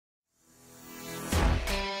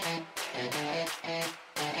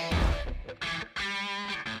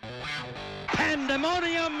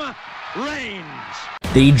pandemonium reigns.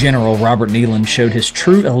 The General Robert Neyland showed his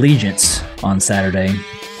true allegiance on Saturday.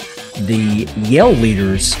 The Yell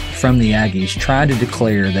leaders from the Aggies tried to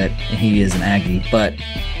declare that he is an Aggie, but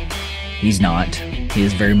he's not. He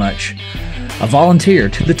is very much a volunteer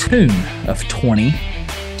to the tune of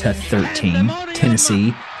 20-13.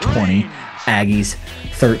 Tennessee 20, Aggies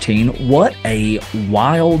 13. What a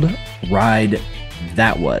wild ride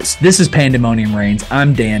that was. This is Pandemonium Reigns.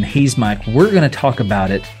 I'm Dan. He's Mike. We're going to talk about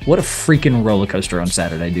it. What a freaking roller coaster on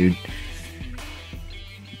Saturday, dude.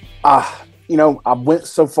 I went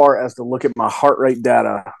so far as to look at my heart rate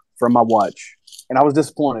data from my watch, and I was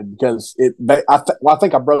disappointed because I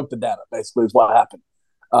think I broke the data, basically, is what happened.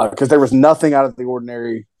 Because there was nothing out of the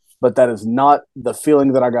ordinary, but that is not the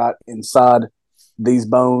feeling that I got inside these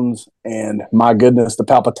bones. And my goodness, the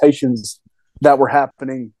palpitations that were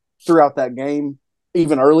happening throughout that game,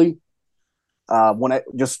 even early.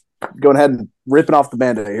 Just going ahead and ripping off the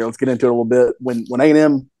Band-Aid here. Let's get into it a little bit. When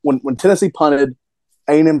Tennessee punted,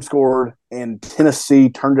 A&M scored, and Tennessee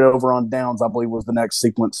turned it over on downs, I believe was the next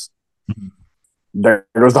sequence. Mm-hmm. There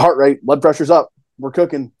goes the heart rate. Blood pressure's up. We're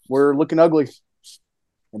cooking. We're looking ugly.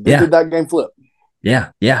 And they did that game flip.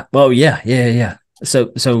 Yeah. Well, yeah.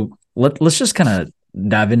 So let's just kind of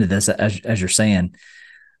dive into this as you're saying.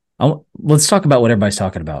 Let's talk about what everybody's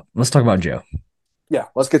talking about. Let's talk about Joe. Yeah,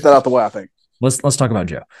 let's get that out the way, I think. Let's talk about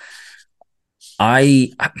Joe.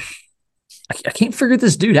 I can't figure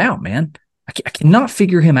this dude out, man. I cannot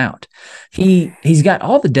figure him out. He's got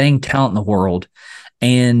all the dang talent in the world,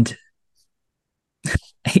 and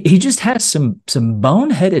he just has some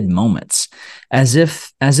boneheaded moments, as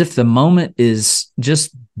if the moment is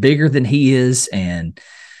just bigger than he is, and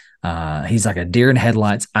he's like a deer in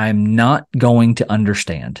headlights. I'm not going to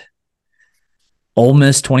understand Ole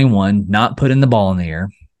Miss 21 not putting the ball in the air.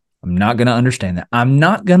 I'm not going to understand that. I'm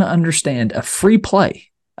not going to understand a free play.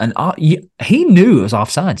 And he knew it was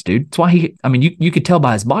offsides, dude. That's why you could tell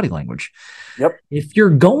by his body language. Yep. If you're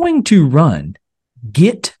going to run,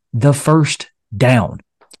 get the first down.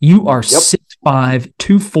 You are 6'5",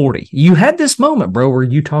 240. You had this moment, bro, where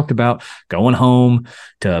you talked about going home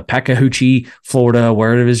to Pacahoochee, Florida,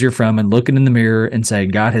 wherever it is you're from, and looking in the mirror and saying,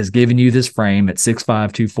 God has given you this frame at 6'5",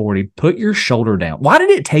 240. Put your shoulder down. Why did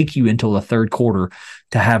it take you until the third quarter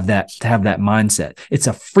to have that mindset? It's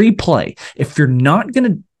a free play. If you're not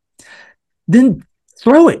going to, then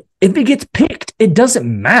throw it. If it gets picked, it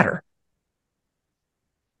doesn't matter.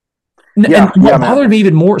 And what bothered me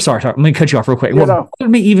even more, sorry, let me cut you off real quick. What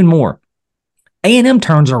bothered me even more, A&M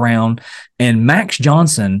turns around and Max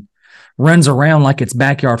Johnson runs around like it's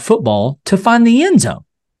backyard football to find the end zone.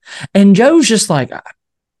 And Joe's just like,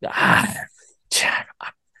 I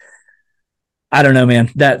don't know, man.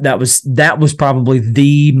 That was probably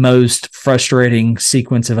the most frustrating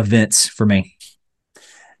sequence of events for me.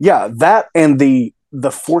 Yeah, that and the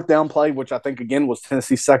fourth down play, which I think, again, was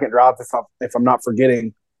Tennessee's second drive, if I'm not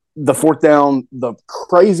forgetting. The fourth down, the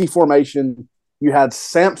crazy formation. You had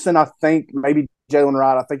Sampson, I think, maybe Jalen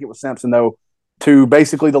Wright. I think it was Sampson, though, to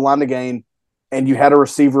basically the line to gain. And you had a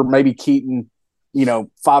receiver, maybe Keaton,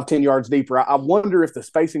 5-10 yards deeper. I wonder if the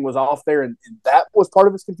spacing was off there and that was part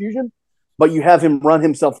of his confusion. But you have him run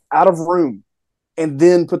himself out of room and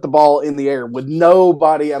then put the ball in the air with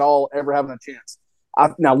nobody at all ever having a chance.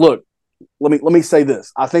 Now, look, let me say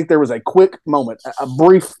this. I think there was a quick moment, a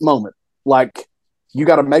brief moment, like – you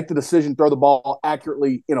got to make the decision, throw the ball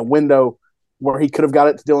accurately in a window where he could have got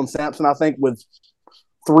it to Dylan Sampson, I think, with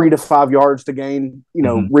 3 to 5 yards to gain,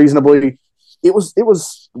 reasonably. It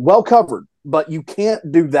was well covered, but you can't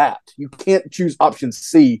do that. You can't choose option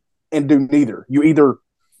C and do neither. You either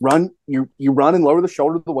run, you run and lower the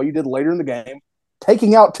shoulder the way you did later in the game,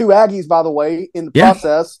 taking out 2 Aggies, by the way, in the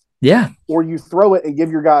process. Yeah. Or you throw it and give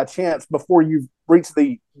your guy a chance before you reach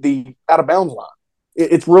the out of bounds line.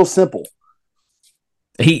 It's real simple.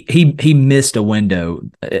 He missed a window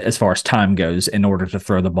as far as time goes in order to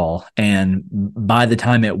throw the ball. And by the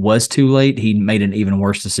time it was too late, he made an even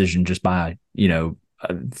worse decision just by,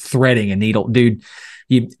 threading a needle. Dude,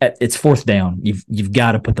 it's fourth down. You've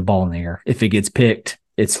got to put the ball in the air. If it gets picked,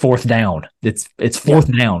 it's fourth down. It's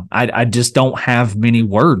fourth down. I just don't have many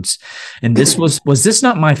words. And this was this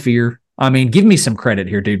not my fear? I mean, give me some credit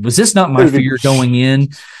here, dude. Was this not my fear going in?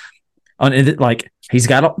 On it, like he's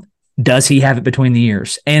got does he have it between the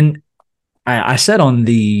ears? And I said on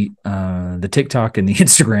the TikTok and the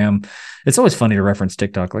Instagram, it's always funny to reference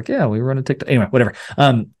TikTok. Like, yeah, we run a TikTok. Anyway, whatever.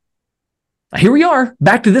 Here we are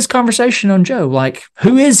back to this conversation on Joe. Like,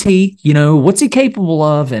 who is he? What's he capable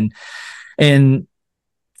of? And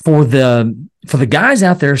for the guys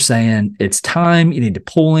out there saying it's time, you need to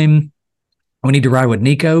pull him. We need to ride with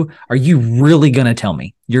Nico. Are you really going to tell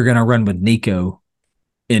me you're going to run with Nico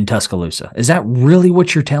in Tuscaloosa? Is that really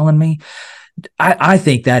what you're telling me? I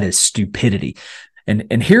think that is stupidity.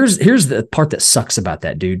 And here's the part that sucks about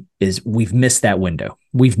that, dude, is we've missed that window.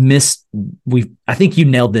 I think you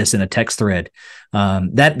nailed this in a text thread.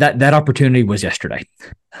 That opportunity was yesterday.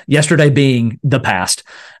 Yesterday being the past.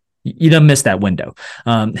 You done missed that window.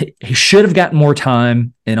 He should have gotten more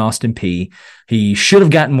time in Austin Peay. He should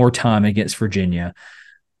have gotten more time against Virginia.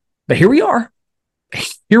 But here we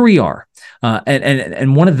are.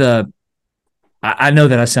 And one of the, I know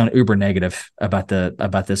that I sound uber negative about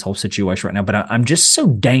this whole situation right now, but I'm just so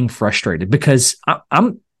dang frustrated because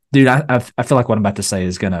I feel like what I'm about to say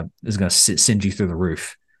is gonna send you through the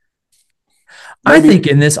roof. Maybe. I think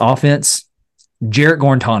in this offense, Jarrett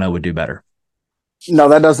Guarantano would do better. No,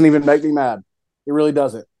 that doesn't even make me mad. It really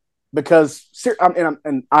doesn't, because I don't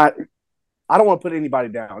want to put anybody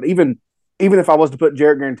down. Even if I was to put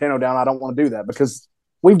Jarrett Guarantano down, I don't want to do that because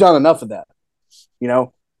we've done enough of that, you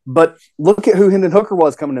know. But look at who Hendon Hooker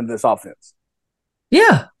was coming into this offense.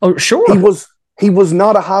 Yeah, oh sure. He was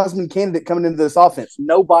not a Heisman candidate coming into this offense.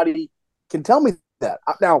 Nobody can tell me that.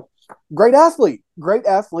 Now, great athlete,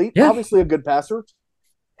 yeah. Obviously a good passer.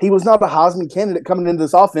 He was not a Heisman candidate coming into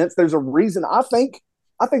this offense. There's a reason. I think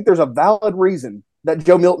there's a valid reason that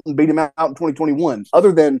Joe Milton beat him out in 2021,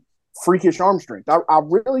 other than freakish arm strength. I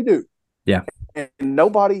really do. Yeah. And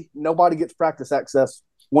nobody gets practice access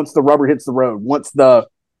once the rubber hits the road, once the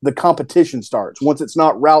competition starts, once it's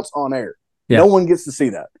not routes on air. Yeah. No one gets to see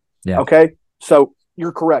that. Yeah. Okay? So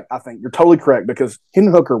you're correct, I think. You're totally correct, because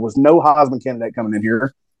Hendon Hooker was no Heisman candidate coming in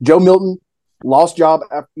here. Joe Milton lost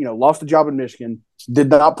the job in Michigan, did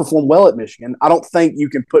not perform well at Michigan. I don't think you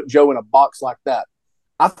can put Joe in a box like that.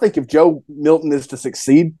 I think if Joe Milton is to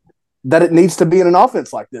succeed, that it needs to be in an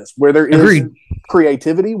offense like this, where there is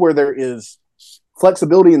creativity, where there is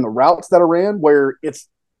flexibility in the routes that are ran, where it's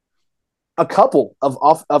a couple of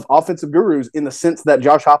offensive gurus, in the sense that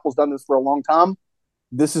Josh Heupel's done this for a long time.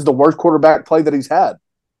 This is the worst quarterback play that he's had.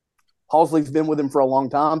 Halsley's been with him for a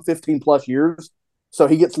long time, 15 plus years. So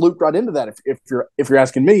he gets looped right into that. If you're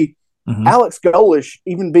asking me, mm-hmm. Alex Golesh,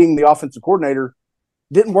 even being the offensive coordinator,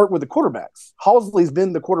 didn't work with the quarterbacks. Halsley's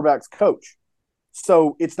been the quarterback's coach.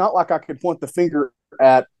 So it's not like I could point the finger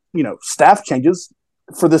at, staff changes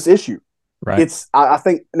for this issue. Right.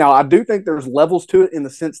 I do think there's levels to it, in the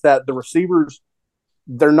sense that the receivers,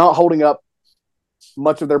 they're not holding up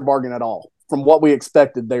much of their bargain at all. From what we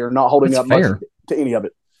expected, they are not holding up much to any of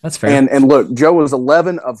it. That's fair. And look, Joe was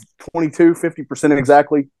 11 of 22, 50%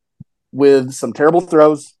 exactly, with some terrible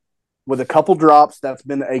throws, with a couple drops. That's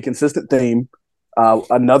been a consistent theme.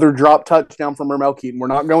 Another drop touchdown from Ramel Keaton. We're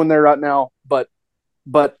not going there right now, but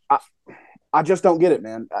I just don't get it,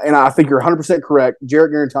 man. And I think you're 100% correct.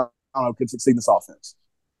 Jarrett Guarantano could succeed in this offense.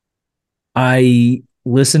 I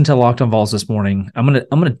listened to Locked On Vols this morning. I'm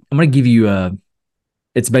gonna give you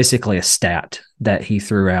it's basically a stat that he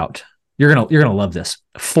threw out. You're gonna love this.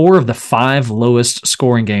 4 of the 5 lowest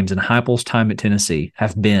scoring games in Heupel's time at Tennessee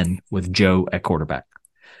have been with Joe at quarterback.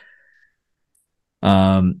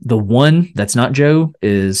 The one that's not Joe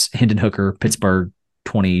is Hendon Hooker, Pittsburgh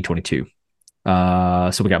 2022.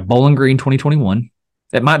 So we got Bowling Green 2021.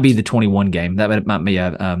 That might be the 21 game. That might be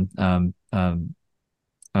a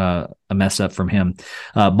mess up from him.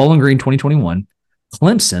 Bowling Green 2021.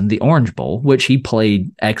 Clemson, the Orange Bowl, which he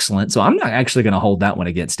played excellent. So I'm not actually going to hold that one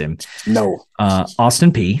against him. No.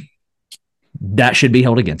 Austin Peay, that should be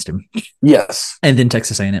held against him. Yes. And then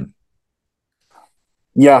Texas A&M.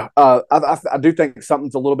 Yeah, I do think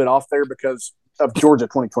something's a little bit off there because of Georgia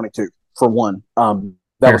 2022, for one.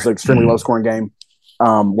 That was an extremely low-scoring game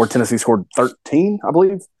where Tennessee scored 13, I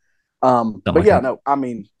believe. But yeah, no, I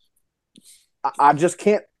mean, I just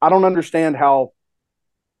can't – I don't understand how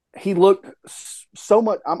he looked so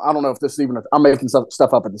much – I don't know if this is even – I'm making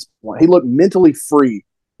stuff up at this point. He looked mentally free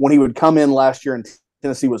when he would come in last year and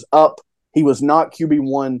Tennessee was up. He was not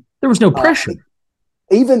QB1. There was no pressure.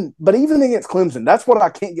 Even against Clemson, that's what I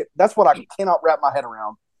can't get. That's what I cannot wrap my head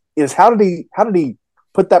around. Is how did he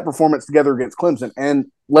put that performance together against Clemson?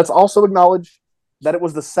 And let's also acknowledge that it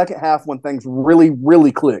was the second half when things really,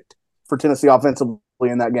 really clicked for Tennessee offensively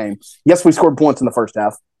in that game. Yes, we scored points in the first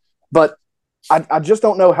half, but I just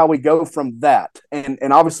don't know how we go from that. And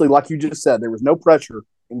obviously, like you just said, there was no pressure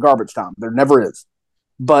in garbage time. There never is.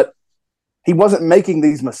 But he wasn't making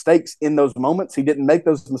these mistakes in those moments. He didn't make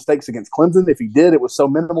those mistakes against Clemson. If he did, it was so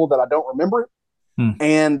minimal that I don't remember it.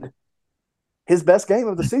 And his best game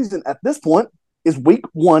of the season at this point is week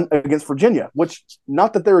 1 against Virginia, which,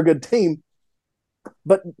 not that they're a good team,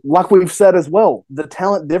 but like we've said as well, the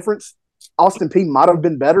talent difference, Austin Peay might have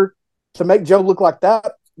been better, to make Joe look like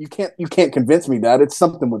that, you can't convince me that it's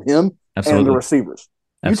something with him and the receivers.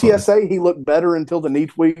 Absolutely. UTSA, he looked better until the knee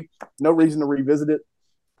tweak. No reason to revisit it.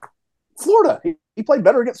 Florida, he played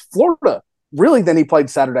better against Florida, really, than he played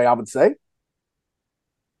Saturday, I would say.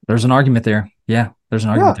 There's an argument there. Yeah, there's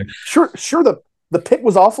an argument there. Sure. The pick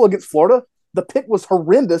was awful against Florida. The pick was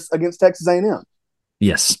horrendous against Texas A&M.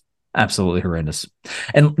 Yes, absolutely horrendous.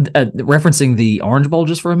 And referencing the Orange Bowl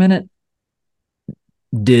just for a minute,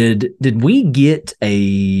 did we get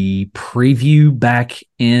a preview back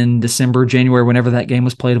in December, January, whenever that game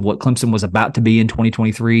was played, of what Clemson was about to be in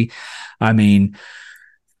 2023? I mean,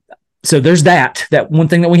 so there's that one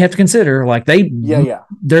thing that we have to consider. Like they're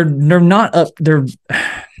not up.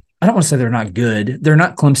 I don't want to say they're not good. They're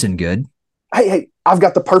not Clemson good. Hey, I've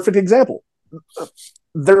got the perfect example.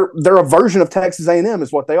 They're a version of Texas A&M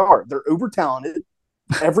is what they are. They're uber talented.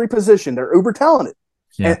 Every position, they're uber talented.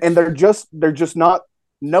 Yeah. And they're just not,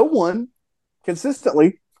 no one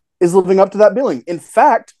consistently is living up to that billing. In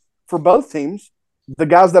fact, for both teams, the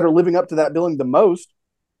guys that are living up to that billing the most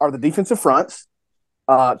are the defensive fronts.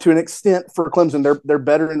 To an extent, for Clemson, they're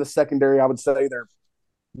better in the secondary. I would say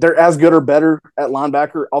they're as good or better at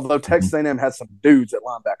linebacker, although Texas A&M has some dudes at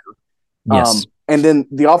linebacker. Yes. And then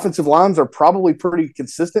the offensive lines are probably pretty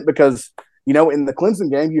consistent because, in the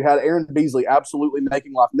Clemson game, you had Aaron Beasley absolutely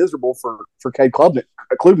making life miserable for Cade Klubnik.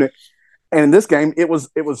 And in this game, it was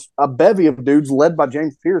a bevy of dudes led by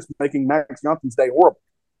James Pierce making Max Johnson's day horrible.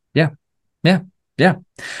 Yeah.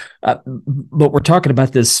 But we're talking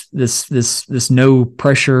about this no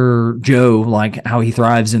pressure Joe, like how he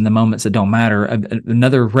thrives in the moments that don't matter.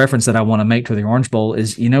 Another reference that I want to make to the Orange Bowl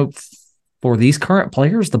is, for these current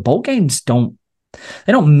players, the bowl games don't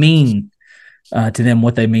mean to them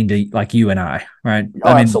what they mean to like you and I, right? Oh,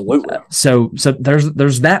 absolutely. So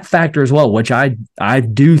there's that factor as well, which I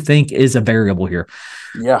do think is a variable here.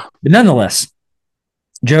 Yeah. But nonetheless,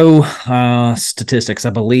 Joe, statistics, I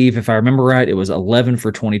believe, if I remember right, it was 11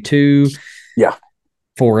 for 22. Yeah.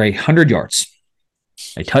 For 100 yards,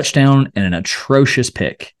 a touchdown, and an atrocious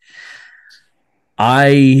pick.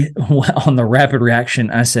 On the rapid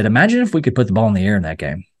reaction, I said, imagine if we could put the ball in the air in that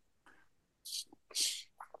game.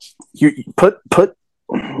 You put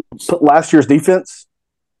last year's defense.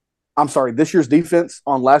 I'm sorry, this year's defense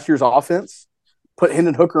on last year's offense. Put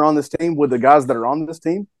Hendon Hooker on this team with the guys that are on this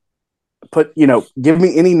team. Give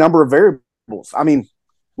me any number of variables. I mean,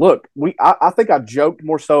 look, I think I joked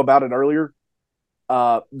more so about it earlier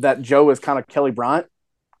that Joe is kind of Kelly Bryant,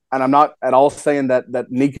 and I'm not at all saying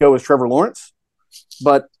that Nico is Trevor Lawrence,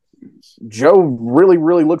 but Joe really,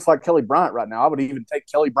 really looks like Kelly Bryant right now. I would even take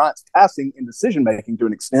Kelly Bryant's passing and decision-making to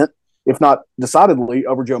an extent, if not decidedly,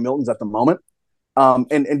 over Joe Milton's at the moment.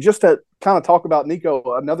 And just to kind of talk about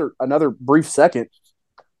Nico another brief second,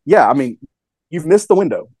 yeah, I mean, you've missed the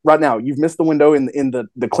window right now. You've missed the window in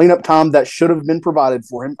the cleanup time that should have been provided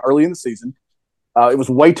for him early in the season. It was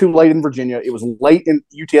way too late in Virginia. It was late in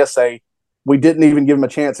UTSA. We didn't even give him a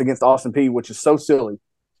chance against Austin Peay, which is so silly.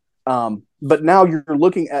 But now you're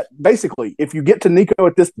looking at basically, if you get to Nico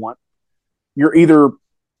at this point, you're either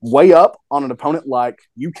way up on an opponent like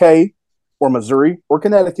UK or Missouri or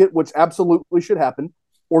Connecticut, which absolutely should happen,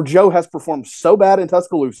 or Joe has performed so bad in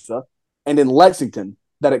Tuscaloosa and in Lexington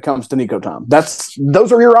that it comes to Nico time.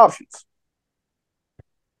 Those are your options.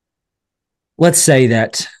 Let's say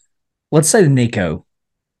that Nico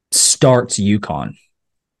starts UConn,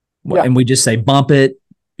 and we just say bump it.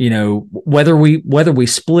 Whether we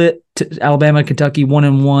split to Alabama, Kentucky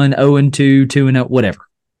 1-1, 0-2, 2-0,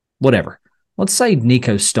 whatever. Let's say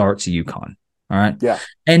Nico starts UConn. All right. Yeah.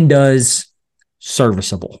 And does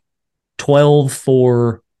serviceable. 12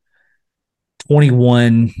 for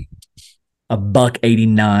 21, a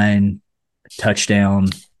 $189 touchdown,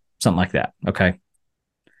 something like that. Okay.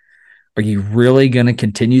 Are you really going to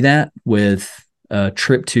continue that with a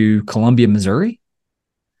trip to Columbia, Missouri?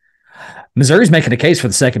 Missouri's making a case for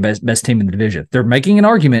the second best team in the division. They're making an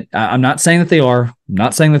argument. I'm not saying that they are. I'm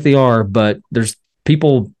not saying that they are, but there's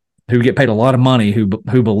people who get paid a lot of money who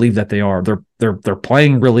believe that they are. They're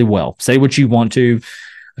playing really well. Say what you want to.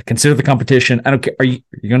 Consider the competition. I don't care. Are you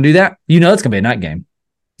going to do that? It's going to be a night game.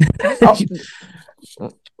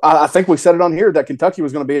 I think we said it on here that Kentucky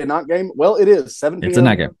was going to be a night game. Well, it is 7 p.m. It's a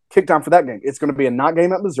night game. Kick time for that game. It's going to be a night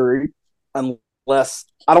game at Missouri, unless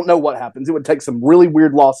I don't know what happens. It would take some really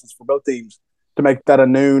weird losses for both teams to make that a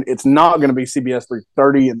noon. It's not going to be CBS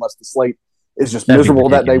 3:30 unless the slate is just miserable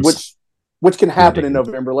that day, which can happen in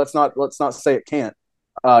November. Let's not say it can't.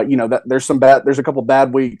 That there's a couple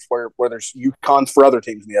bad weeks where there's UConns for other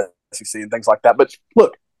teams in the SEC and things like that. But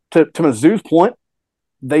look, to Mizzou's point,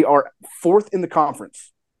 they are fourth in the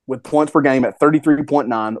conference with points per game at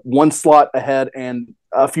 33.9, one slot ahead and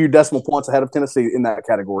a few decimal points ahead of Tennessee in that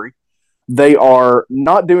category. They are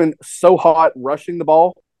not doing so hot rushing the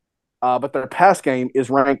ball, but their pass game is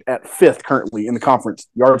ranked at 5th currently in the conference,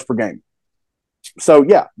 yards per game. So,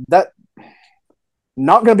 yeah, that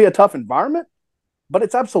not going to be a tough environment, but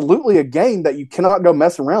it's absolutely a game that you cannot go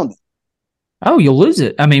mess around in. Oh, you'll lose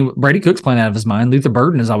it. I mean, Brady Cook's playing out of his mind. Luther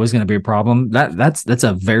Burden is always going to be a problem. That's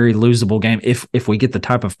a very losable game if we get the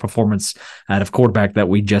type of performance out of quarterback that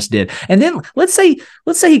we just did. And then let's say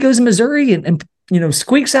he goes to Missouri and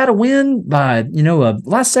squeaks out a win by a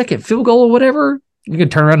last second field goal or whatever. You can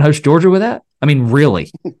turn around and host Georgia with that. I mean,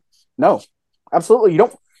 really? No, absolutely. You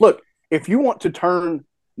don't look if you want to turn.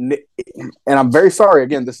 And I'm very sorry.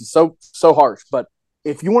 Again, this is so harsh, but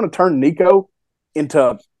if you want to turn Nico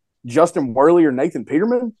into Justin Worley or Nathan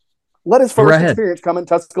Peterman, let his first experience come in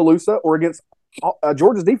Tuscaloosa or against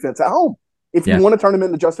Georgia's defense at home. If you want to turn him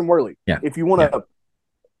into Justin Worley, if you want to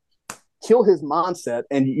kill his mindset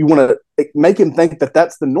and you want to make him think that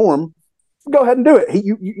that's the norm, go ahead and do it.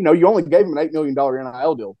 You only gave him an $8 million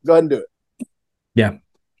NIL deal. Go ahead and do it. Yeah,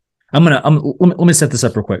 let me set this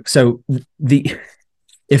up real quick. So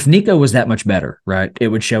if Nico was that much better, right, it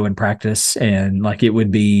would show in practice and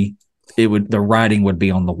the writing would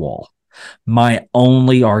be on the wall. My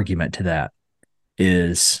only argument to that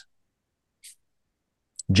is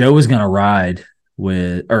Heupel was going to ride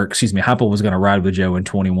with Joe in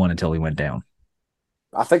 21 until he went down.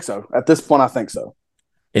 I think so. At this point, I think so.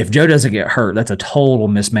 If Joe doesn't get hurt, that's a total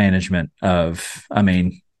mismanagement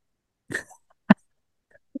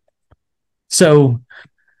so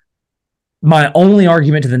my only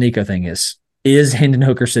argument to the Nico thing is Hendon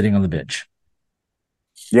Hooker sitting on the bench?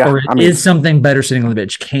 Yeah, or is something better sitting on the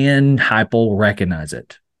bench? Can Heupel recognize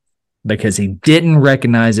it? Because he didn't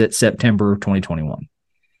recognize it September 2021.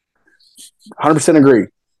 100% agree.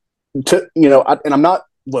 And I'm not.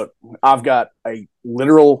 Look, I've got a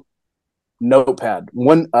literal notepad,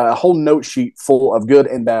 a whole note sheet full of good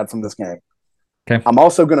and bad from this game. Okay. I'm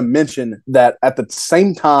also going to mention that at the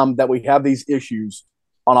same time that we have these issues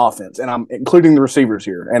on offense, and I'm including the receivers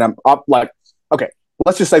here, and I'm like, okay.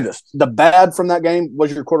 Let's just say this. The bad from that game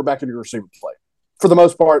was your quarterback and your receiver play. For the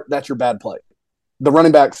most part, that's your bad play. The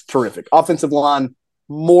running back's terrific. Offensive line,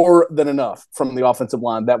 more than enough from the offensive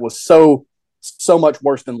line. That was so much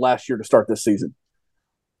worse than last year to start this season.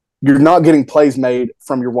 You're not getting plays made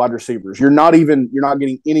from your wide receivers. You're not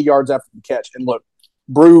getting any yards after the catch. And look,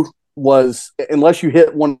 Brew was, unless you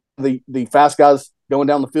hit one of the fast guys going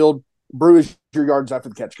down the field, Brew is your yards after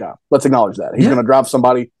the catch guy. Let's acknowledge that. He's going to drive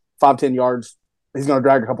somebody 5-10 yards. He's going to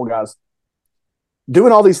drag a couple guys.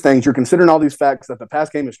 Doing all these things, you're considering all these facts that the pass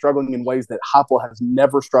game is struggling in ways that Heupel has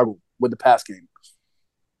never struggled with the pass game.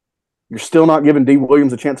 You're still not giving D.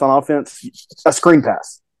 Williams a chance on offense. A screen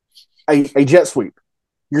pass, a jet sweep.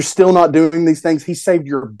 You're still not doing these things. He saved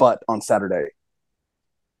your butt on Saturday.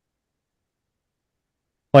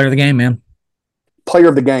 Player of the game, man. Player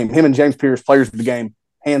of the game. Him and James Pierce, players of the game,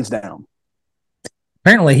 hands down.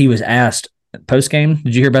 Apparently he was asked post-game.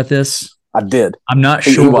 Did you hear about this? I did. I'm not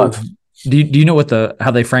sure. He was. Do you know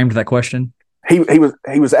how they framed that question? He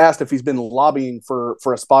was asked if he's been lobbying for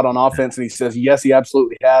a spot on offense, and he says yes, he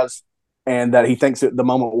absolutely has, and that he thinks that the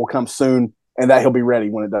moment will come soon, and that he'll be ready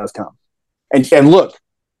when it does come. And look,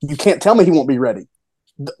 you can't tell me he won't be ready.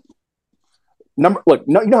 You know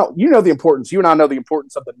the importance. You and I know the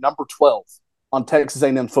importance of the number 12 on Texas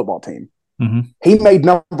A&M's football team. Mm-hmm. He made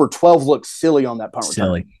number 12 look silly on that punt return.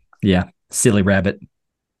 Silly, yeah, silly rabbit.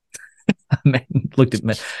 Man, looked at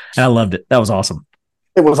me, and I loved it. That was awesome.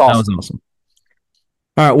 It was awesome. That was awesome.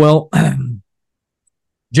 All right, well,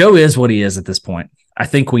 Joe is what he is at this point. I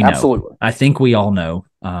think we know. Absolutely. I think we all know.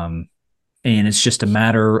 And it's just a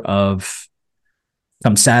matter of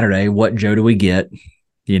come Saturday, what Joe do we get?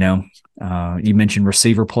 You mentioned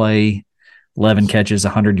receiver play, 11 catches,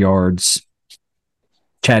 100 yards.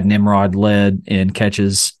 Chad Nimrod led in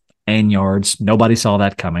catches and yards. Nobody saw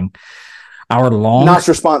that coming. Nice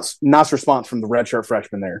response from the redshirt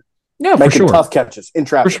freshman there. Yeah, making for sure. Tough catches in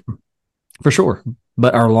traffic. For sure.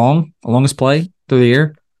 But our longest play through the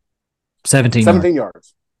air, 17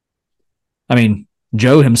 yards. I mean,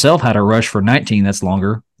 Joe himself had a rush for 19. That's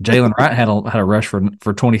longer. Jalen Wright had a rush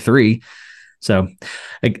for 23. So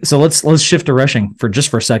let's shift to rushing for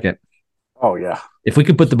a second. Oh yeah. If we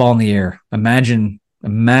could put the ball in the air, imagine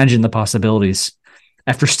the possibilities.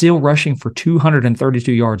 After still rushing for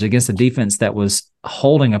 232 yards against a defense that was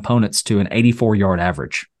holding opponents to an 84-yard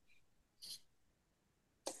average.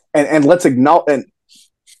 And let's acknowledge, and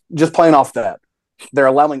just playing off that, they're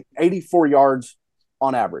allowing 84 yards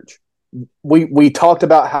on average. we talked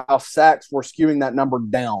about how sacks were skewing that number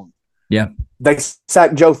down. Yeah. They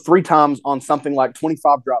sacked Joe 3 times on something like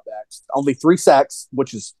 25 dropbacks. Only 3 sacks,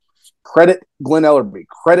 which is credit Glenn Ellerby,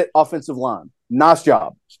 credit offensive line. Nice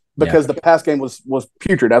job. Because the pass game was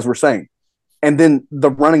putrid, as we're saying. And then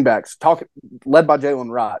the running backs, led by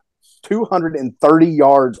Jalen Wright, 230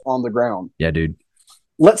 yards on the ground. Yeah, dude.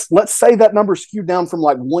 Let's say that number skewed down from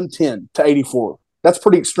like 110 to 84. That's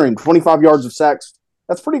pretty extreme. 25 yards of sacks.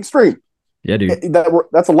 That's pretty extreme. Yeah, dude.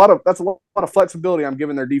 That's a lot of flexibility I'm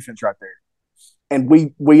giving their defense right there. And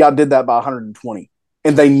we outdid that by 120.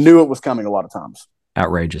 And they knew it was coming a lot of times.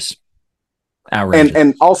 Outrageous.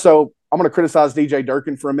 And also, I'm going to criticize DJ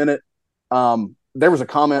Durkin for a minute. There was a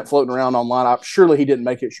comment floating around online. Surely he didn't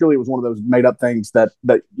make it. Surely it was one of those made up things that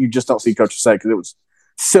you just don't see coaches say, because it was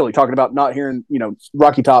silly talking about not hearing,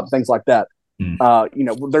 Rocky Top, things like that. They're not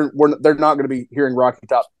going to be hearing Rocky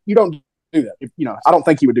Top. You don't do that. I don't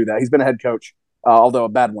think he would do that. He's been a head coach, although a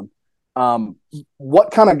bad one.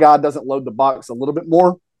 What kind of guy doesn't load the box a little bit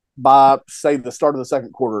more by, say, the start of the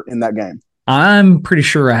second quarter in that game? I'm pretty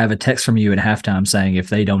sure I have a text from you at halftime saying if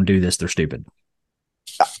they don't do this, they're stupid.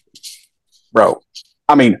 Bro,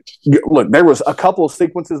 I mean, look, there was a couple of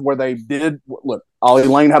sequences where they did. Look, Ollie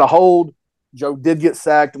Lane had a hold. Joe did get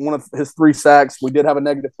sacked. One of his 3 sacks. We did have a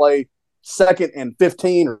negative play, 2nd and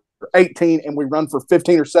 15 or 18, and we run for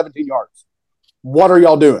 15 or 17 yards. What are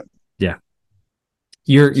y'all doing? Yeah.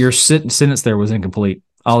 Your sentence there was incomplete.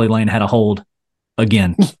 Ollie Lane had a hold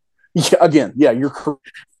again. Yeah, again. Yeah, you're correct.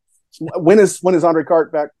 When is Andre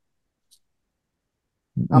Cart back?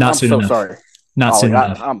 I'm soon enough. Sorry. Not soon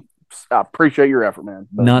enough. I appreciate your effort, man.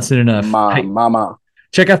 But not soon enough. My.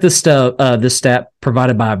 Check out this stat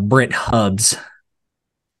provided by Brent Hubbs.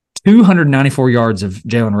 294 yards of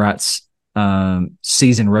Jalen Wright's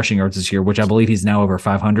season rushing yards this year, which I believe he's now over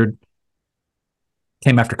 500,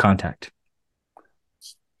 came after contact.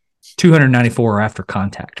 294 after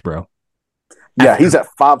contact, bro. Yeah, he's at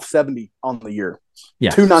 570 on the year.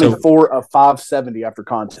 Yeah, 294 of 570 after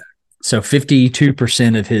contact. So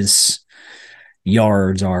 52% of his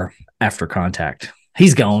yards are after contact.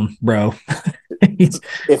 He's gone, bro.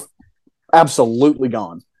 Absolutely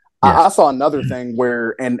gone. Yeah. I saw another thing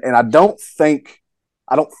where, and I don't think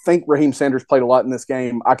Raheem Sanders played a lot in this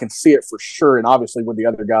game. I can see it for sure, and obviously with the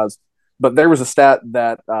other guys. But there was a stat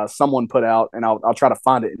that someone put out, and I'll try to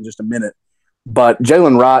find it in just a minute. But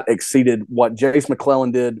Jalen Wright exceeded what Jace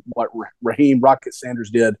McClellan did, what Raheem Rocket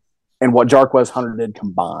Sanders did, and what Jarquez Hunter did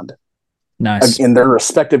combined. Nice. In their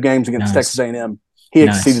respective games against Texas A&M. He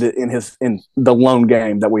exceeded it in the lone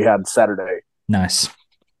game that we had Saturday. Nice.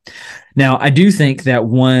 Now, I do think that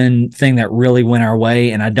one thing that really went our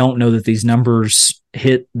way, and I don't know that these numbers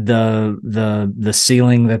hit the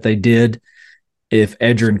ceiling that they did if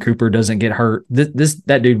Edgerrin Cooper doesn't get hurt.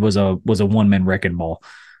 That dude was a one-man wrecking ball.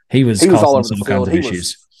 He was all over some the kinds field. of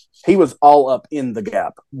issues. He was all up in the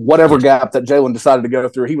gap. Whatever gap that Jalen decided to go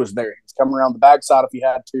through, he was there. He was coming around the backside if he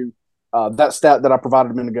had to. That stat that I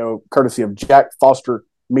provided a minute ago, courtesy of Jack Foster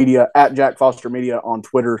Media, at Jack Foster Media on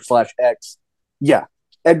Twitter /X. Yeah,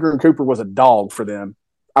 Edgerrin Cooper was a dog for them.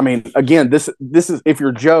 I mean, again, this is, if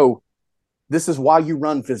you're Joe, this is why you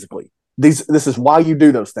run physically. This is why you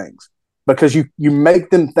do those things, because you make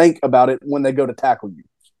them think about it when they go to tackle you.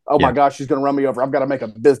 Oh my gosh, she's going to run me over. I've got to make a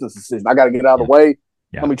business decision. I got to get out of the way.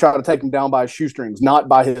 Let me try to take him down by his shoestrings, not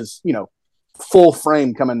by his, full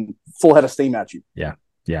frame coming full head of steam at you. Yeah.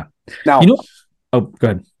 Yeah. Now, go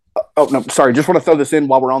ahead. Oh, no, sorry. Just want to throw this in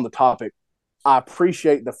while we're on the topic. I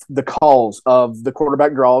appreciate the calls of the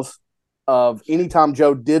quarterback draws, of anytime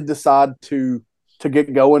Joe did decide to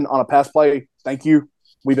get going on a pass play. Thank you.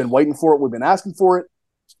 We've been waiting for it. We've been asking for it.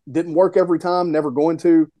 Didn't work every time. Never going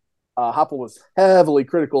to. Heupel was heavily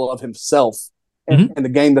critical of himself in the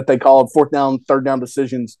game that they called 4th down, 3rd down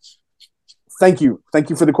decisions. Thank you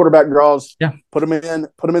for the quarterback draws. Yeah, put them in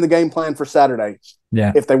the game plan for Saturday.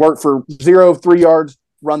 Yeah, if they work for 0-3 yards,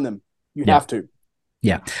 run them. You have to.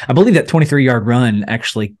 Yeah, I believe that 23-yard run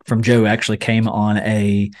from Joe came on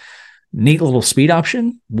a neat little speed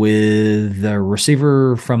option with the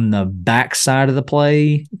receiver from the back side of the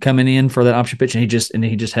play coming in for that option pitch, and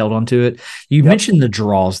he just held on to it. You mentioned the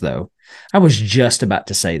draws, though. I was just about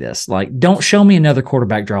to say this. Like, don't show me another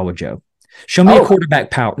quarterback draw with Joe. Show me a quarterback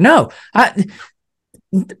power. No,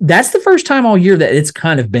 that's the first time all year that it's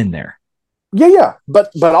kind of been there. Yeah. But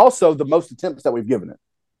also the most attempts that we've given it.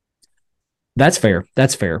 That's fair.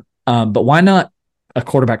 But why not a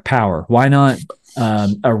quarterback power? Why not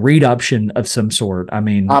a read option of some sort? I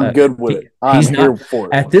mean, I'm good with it. I'm here for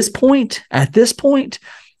it. At this point,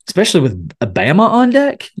 especially with Bama on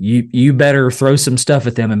deck, you better throw some stuff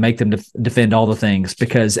at them and make them defend all the things,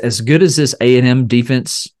 because as good as this A&M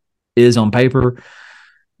defense is on paper,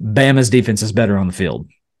 Bama's defense is better on the field.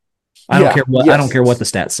 I don't care what the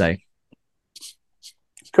stats say.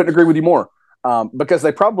 Couldn't agree with you more. Because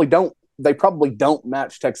they probably don't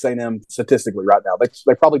match Texas A&M statistically right now.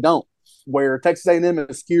 They probably don't. Where Texas A&M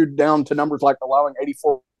is skewed down to numbers like allowing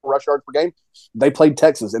 84 rush yards per game, they played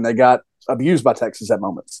Texas and they got abused by Texas at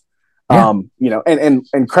moments. Yeah.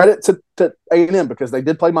 And credit to A&M, because they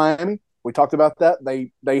did play Miami. We talked about that.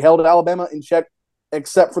 They held Alabama in check,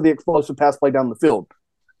 except for the explosive pass play down the field,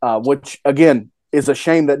 which again is a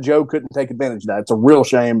shame that Joe couldn't take advantage of that. It's a real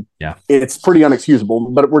shame. Yeah, it's pretty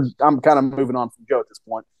unexcusable. But I'm kind of moving on from Joe at this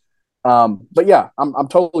point. But yeah, I'm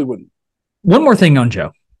totally with you. One more thing on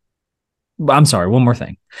Joe. I'm sorry, one more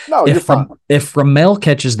thing. No, you're fine. If Ramel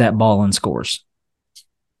catches that ball and scores,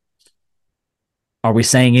 are we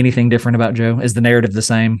saying anything different about Joe? Is the narrative the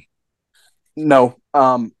same? No,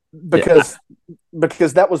 because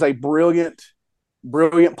that was a brilliant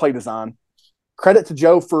play design. Credit to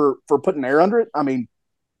Joe for putting air under it. I mean,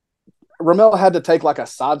 Ramel had to take like a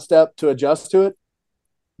sidestep to adjust to it.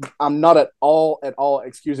 I'm not at all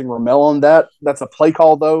excusing Ramel on that. That's a play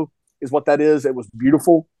call, though, is what that is. It was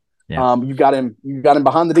beautiful. Yeah. You got him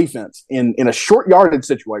behind the defense in a short yardage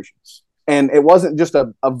situation. And it wasn't just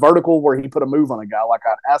a vertical where he put a move on a guy like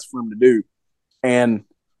I asked for him to do. And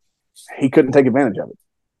he couldn't take advantage of it.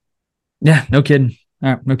 Yeah, no kidding.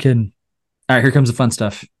 All right, no kidding. All right, here comes the fun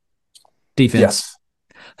stuff. Defense. Yes.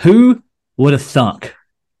 Who would have thunk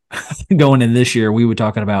going in this year we were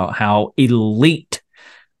talking about how elite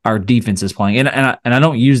our defense is playing? And I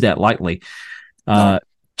don't use that lightly. No.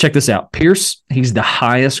 Check this out. Pierce, he's the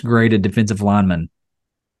highest graded defensive lineman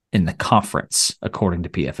in the conference, according to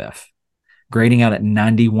PFF. Grading out at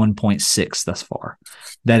 91.6 thus far.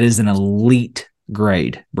 That is an elite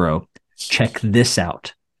grade, bro. Check this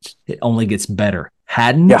out. It only gets better.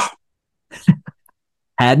 Haddon,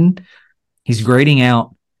 he's grading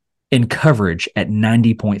out in coverage at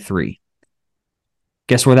 90.3.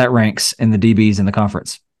 Guess where that ranks in the DBs in the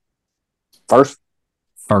conference?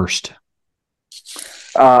 First.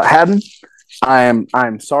 Haddon,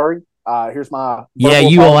 I'm sorry. Here's my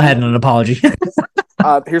you all had an apology.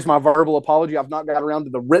 Here's my verbal apology. I've not got around to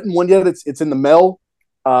the written one yet. It's in the mail,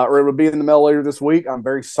 or it will be in the mail later this week. I'm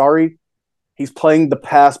very sorry. He's playing the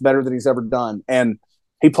pass better than he's ever done, and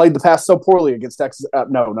he played the pass so poorly against Texas.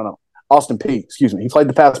 No. Austin Peay. Excuse me. He played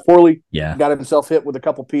the pass poorly. Yeah. Got himself hit with a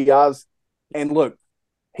couple PIs, and look,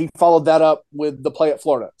 he followed that up with the play at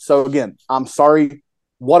Florida. So again, I'm sorry.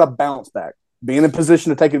 What a bounce back. Being in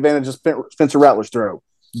position to take advantage of Spencer Rattler's throw.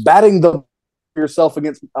 Batting yourself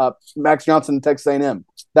against Max Johnson and Texas A&M.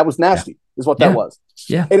 That was nasty, is what that was.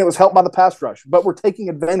 Yeah. And it was helped by the pass rush. But we're taking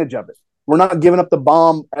advantage of it. We're not giving up the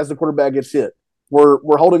bomb as the quarterback gets hit.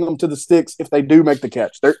 We're holding them to the sticks if they do make the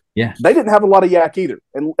catch. They didn't have a lot of yak either.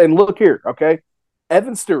 And look here, okay?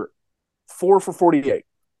 Evan Stewart, 4 for 48.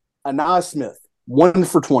 Anai Smith, 1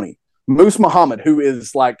 for 20. Moose Muhammad, who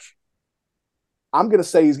is like, I'm going to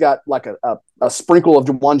say he's got like a sprinkle of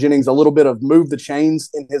Jawan Jennings, a little bit of move the chains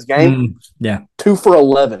in his game. 2 for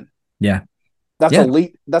 11. Yeah. That's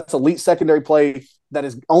elite. That's elite secondary play that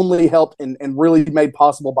is only helped and really made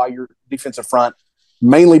possible by your defensive front,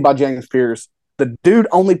 mainly by James Pierce. The dude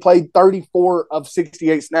only played 34 of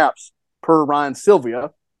 68 snaps per Ryan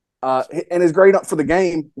Sylvia, and his grade up for the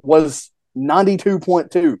game was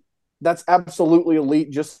 92.2. That's absolutely elite,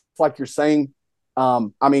 just like you're saying. I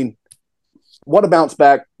mean, what a bounce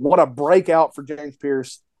back. What a breakout for James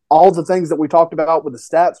Pierce. All the things that we talked about with the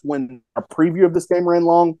stats when a preview of this game ran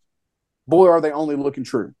long, boy, are they only looking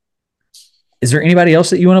true. Is there anybody else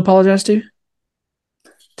that you want to apologize to?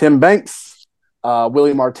 Tim Banks,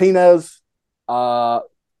 Willie Martinez,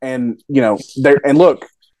 and look,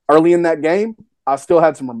 early in that game, I still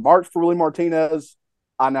had some remarks for Willie Martinez.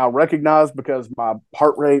 I now recognize because my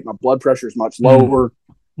heart rate, my blood pressure is much lower.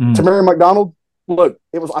 Tamari McDonald, look,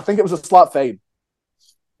 I think it was a slot fade.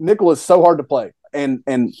 Nickel is so hard to play, and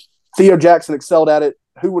Theo Jackson excelled at it.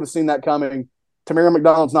 Who would have seen that coming? Tamari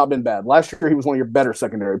McDonald's not been bad. Last year, he was one of your better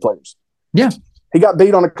secondary players. Yeah, he got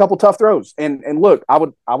beat on a couple tough throws, and look, I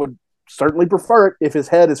would certainly prefer it if his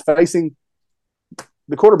head is facing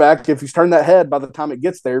the quarterback. If he's turned that head by the time it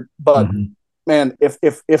gets there, but man,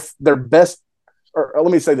 if their best, or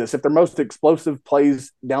let me say this, if their most explosive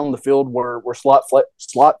plays down the field were slot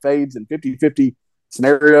fades and 50-50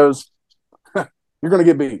 scenarios, you're going to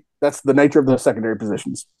get beat. That's the nature of the secondary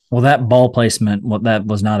positions. Well, that ball placement, that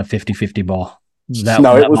was not a 50-50 ball.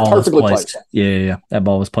 It was perfectly placed. Yeah. That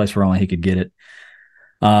ball was placed where only he could get it.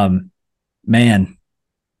 Man,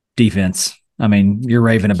 defense. I mean, you're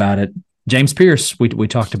raving about it. James Pierce, we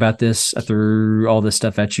talked about this through all this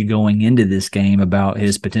stuff at you going into this game about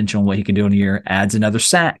his potential and what he can do in a year. Adds another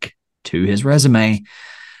sack to his resume,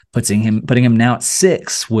 putting him now at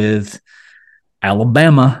 6 with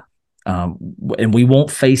Alabama. And we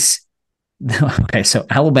won't face – okay, so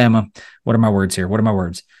Alabama, what are my words here?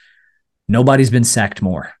 Nobody's been sacked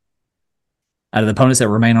more. Out of the opponents that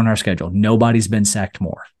remain on our schedule, nobody's been sacked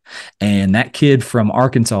more. And that kid from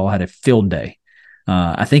Arkansas had a field day.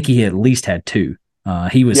 I think he at least had 2.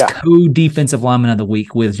 He was co-defensive lineman of the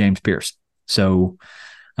week with James Pierce. So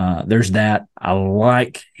there's that. I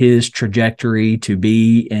like his trajectory to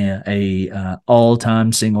be a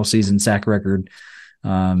all-time single-season sack record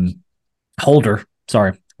holder.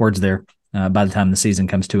 Sorry, words there. By the time the season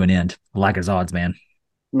comes to an end, I like his odds, man.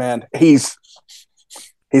 Man, he's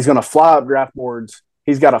going to fly up draft boards.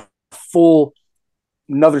 He's got a full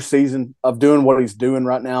another season of doing what he's doing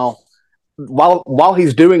right now. While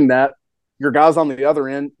he's doing that, your guys on the other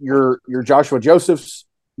end, your Joshua Josephs,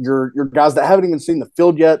 your guys that haven't even seen the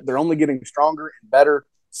field yet, they're only getting stronger and better.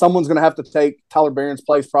 Someone's going to have to take Tyler Barron's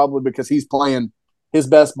place probably because he's playing his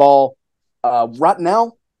best ball. Right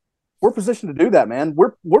now, we're positioned to do that, man.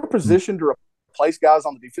 We're positioned to replace guys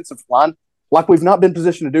on the defensive line like we've not been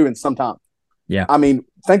positioned to do in some time. Yeah. I mean,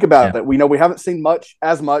 think about it. We know we haven't seen much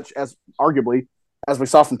as arguably as we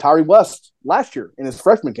saw from Tyree West last year in his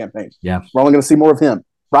freshman campaign. Yeah. We're only going to see more of him.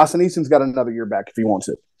 Bryson Easton's got another year back if he wants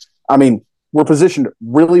it. I mean, we're positioned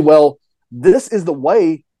really well. This is the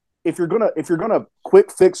way if you're gonna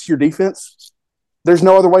quick fix your defense, there's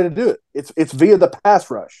no other way to do it. It's via the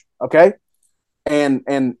pass rush, okay?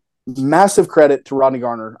 And massive credit to Rodney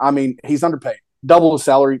Garner. I mean, he's underpaid. Double his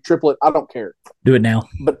salary, triple it, I don't care. Do it now.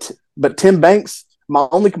 But Tim Banks, my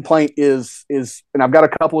only complaint is, and I've got a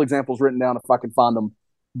couple examples written down if I can find them,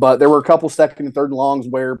 but there were a couple second and third and longs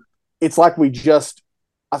where it's like we just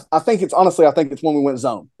 – I think it's when we went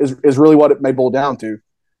zone is really what it may boil down to.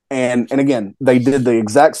 And again, they did the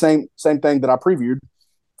exact same thing that I previewed,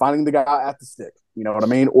 finding the guy at the stick, you know what I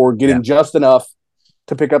mean, or getting just enough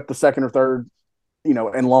to pick up the second or third,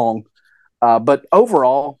 and long. But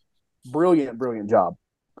overall, brilliant job.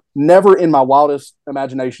 Never in my wildest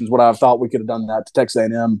imaginations would I have thought we could have done that to Texas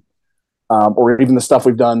A&M, or even the stuff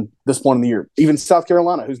we've done this point in the year. Even South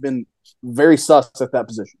Carolina, who's been very sus at that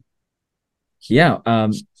position. Yeah.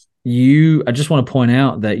 I just want to point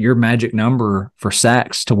out that your magic number for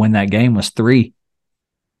sacks to win that game was 3,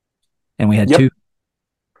 and we had 2.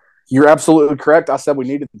 You're absolutely correct. I said we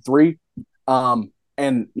needed 3.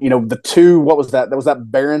 And the 2, what was that? That was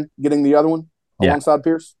that Barron getting the other one alongside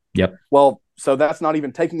Pierce. Yep. Well, so that's not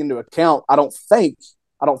even taking into account. I don't think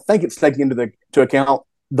it's taking into account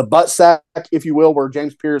the butt sack, if you will, where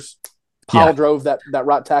James Pierce drove that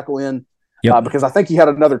right tackle in. Yep. Because I think he had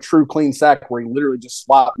another true clean sack where he literally just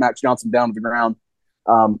slapped Max Johnson down to the ground.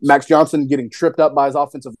 Max Johnson getting tripped up by his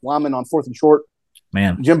offensive lineman on 4th and short.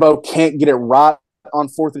 Man, Jimbo can't get it right on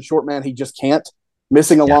 4th and short, man. He just can't.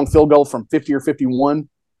 Missing a long field goal from 50 or 51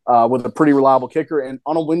 with a pretty reliable kicker. And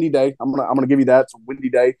on a windy day, I'm gonna give you that. It's a windy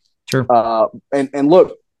day. Sure. And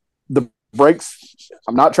look, the breaks,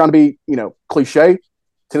 I'm not trying to be, cliche.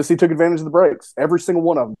 Tennessee took advantage of the breaks. Every single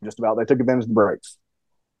one of them, just about, they took advantage of the breaks.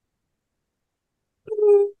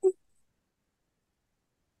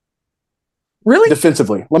 Really?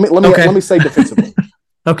 Defensively. Let me say defensively.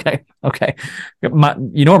 Okay. You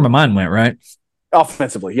know where my mind went, right?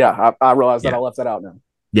 Offensively, yeah. I realized that I left that out now.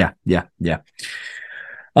 Yeah.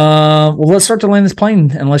 Well, let's start to land this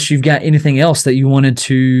plane unless you've got anything else that you wanted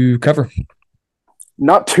to cover.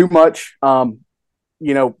 Not too much. All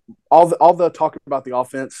the talk about the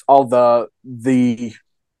offense, all the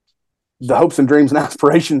hopes and dreams and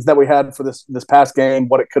aspirations that we had for this past game,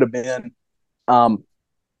 what it could have been.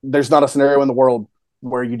 There's not a scenario in the world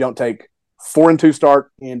where you don't take 4-2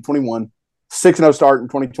 start in 21, 6-0 start in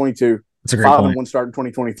 2022, 5-1 start in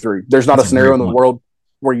 2023. There's not a scenario in the world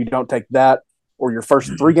where you don't take that, or your first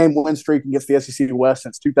 3-game win streak against the SEC West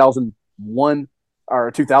since 2001 or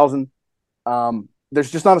 2000. There's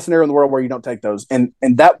just not a scenario in the world where you don't take those. And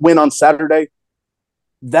that win on Saturday,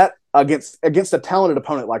 that against a talented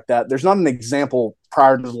opponent like that, there's not an example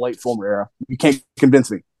prior to the late Fulmer era. You can't convince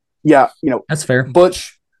me. Yeah, that's fair.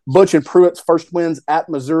 Butch and Pruitt's first wins at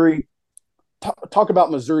Missouri. Talk about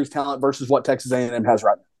Missouri's talent versus what Texas A&M has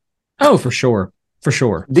right now. Oh, for sure. For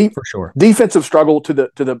sure. Defensive struggle to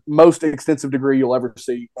the most extensive degree you'll ever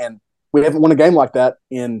see, and we haven't won a game like that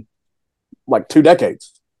in like 2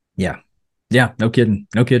 decades. Yeah, no kidding.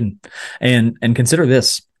 And consider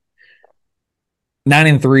this: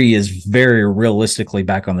 9-3 is very realistically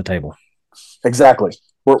back on the table. Exactly.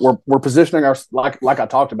 we're positioning our like I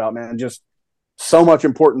talked about, man. Just so much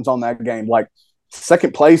importance on that game. Like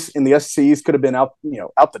second place in the SECs could have been out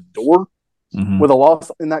the door with a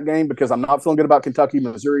loss in that game, because I'm not feeling good about Kentucky,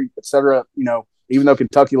 Missouri, etc. Even though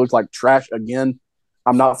Kentucky looks like trash again,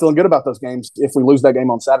 I'm not feeling good about those games if we lose that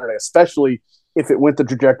game on Saturday, especially if it went the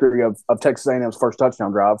trajectory of Texas A&M's first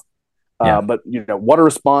touchdown drive. But what a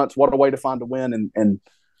response, what a way to find a win, and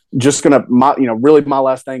just really my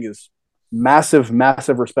last thing is massive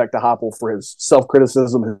respect to Heupel for his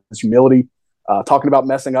self-criticism, his humility, talking about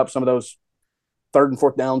messing up some of those third and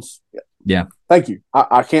fourth downs. Yeah, thank you.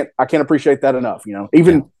 I can't appreciate that enough.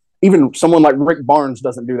 Even someone like Rick Barnes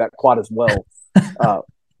doesn't do that quite as well.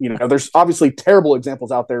 There's obviously terrible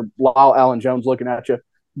examples out there. Lyle Allen Jones looking at you,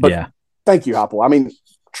 but thank you, Heupel. I mean,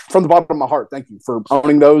 from the bottom of my heart, thank you for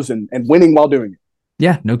owning those and winning while doing it.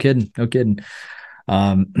 Yeah, no kidding.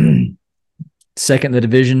 Second, the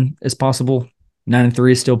division is possible.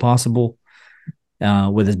 9-3 is still possible.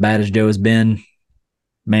 With as bad as Joe has been,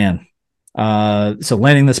 man. So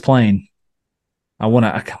landing this plane, I want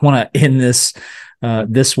to end this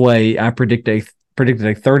this way. I predicted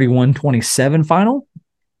a 31-27 final.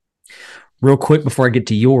 Real quick before I get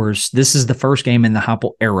to yours, this is the first game in the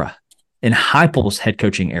Heupel era, in Heupel's head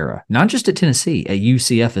coaching era, not just at Tennessee, at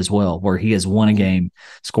UCF as well, where he has won a game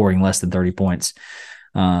scoring less than 30 points.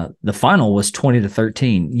 The final was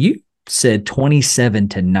 20-13. You said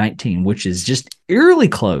 27-19, which is just eerily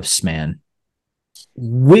close, man.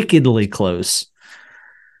 Wickedly close.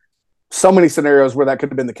 So many scenarios where that could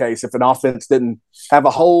have been the case if an offense didn't have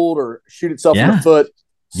a hold or shoot itself in the foot.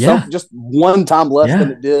 Just one time less than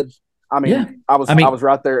it did. I mean, I was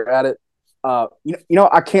right there at it. I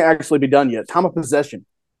can't actually be done yet. Time of possession,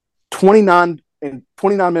 29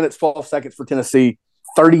 minutes, 12 seconds for Tennessee,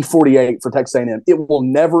 30-48 for Texas A&M. It will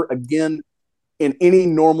never again in any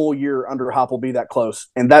normal year under Heupel be that close.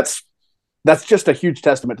 And that's just a huge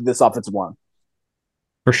testament to this offensive line.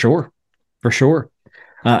 For sure. Consider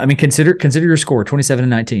your score,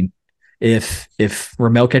 27-19. If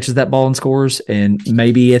Ramel catches that ball and scores, and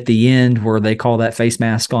maybe at the end where they call that face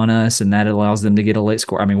mask on us and that allows them to get a late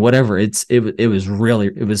score. I mean, whatever. It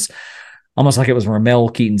was almost like it was Ramel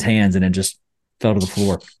Keaton's hands and it just fell to the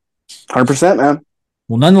floor. 100%, man.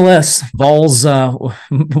 Well, nonetheless, Vols,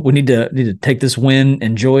 we need to take this win,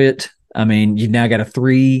 enjoy it. I mean, you've now got a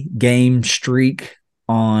 3-game streak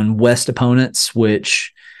on West opponents,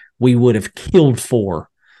 which we would have killed for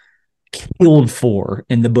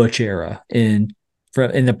in the Butch era. In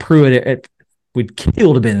the Pruitt, we'd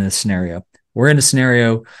killed to been in this scenario. We're in a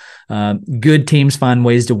scenario. Good teams find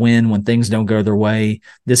ways to win when things don't go their way.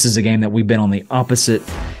 This is a game that we've been on the opposite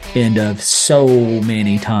end of so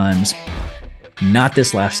many times. Not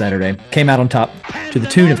this last Saturday. Came out on top to the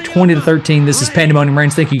tune of 20-13. This is Pandemonium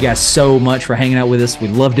Reigns. Thank you guys so much for hanging out with us. We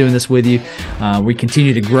love doing this with you. We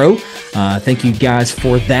continue to grow. Thank you guys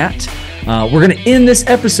for that. We're going to end this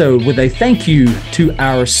episode with a thank you to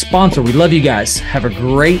our sponsor. We love you guys. Have a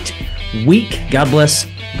great week. God bless.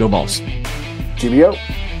 Go Vols. GBO.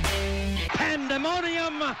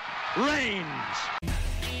 Pandemonium reigns.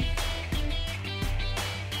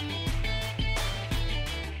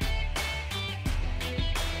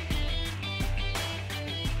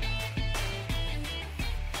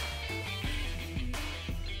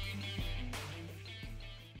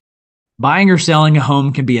 Buying or selling a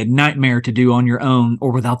home can be a nightmare to do on your own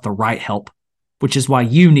or without the right help, which is why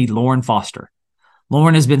you need Lauren Foster.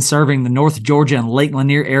 Lauren has been serving the North Georgia and Lake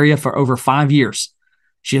Lanier area for over 5 years.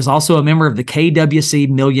 She is also a member of the KWC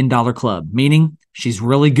 $1 Million Club, meaning she's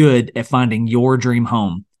really good at finding your dream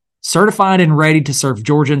home. Certified and ready to serve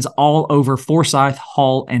Georgians all over Forsyth,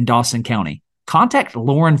 Hall, and Dawson County. Contact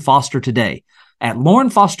Lauren Foster today at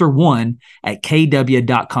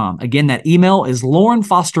laurenfoster1@kw.com. Again, that email is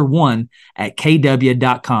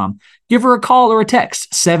laurenfoster1@kw.com. Give her a call or a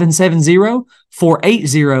text,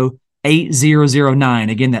 770-480-8009.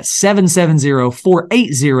 Again, that's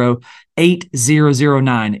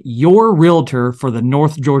 770-480-8009. Your realtor for the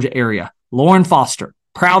North Georgia area. Lauren Foster,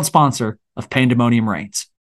 proud sponsor of Pandemonium Reigns.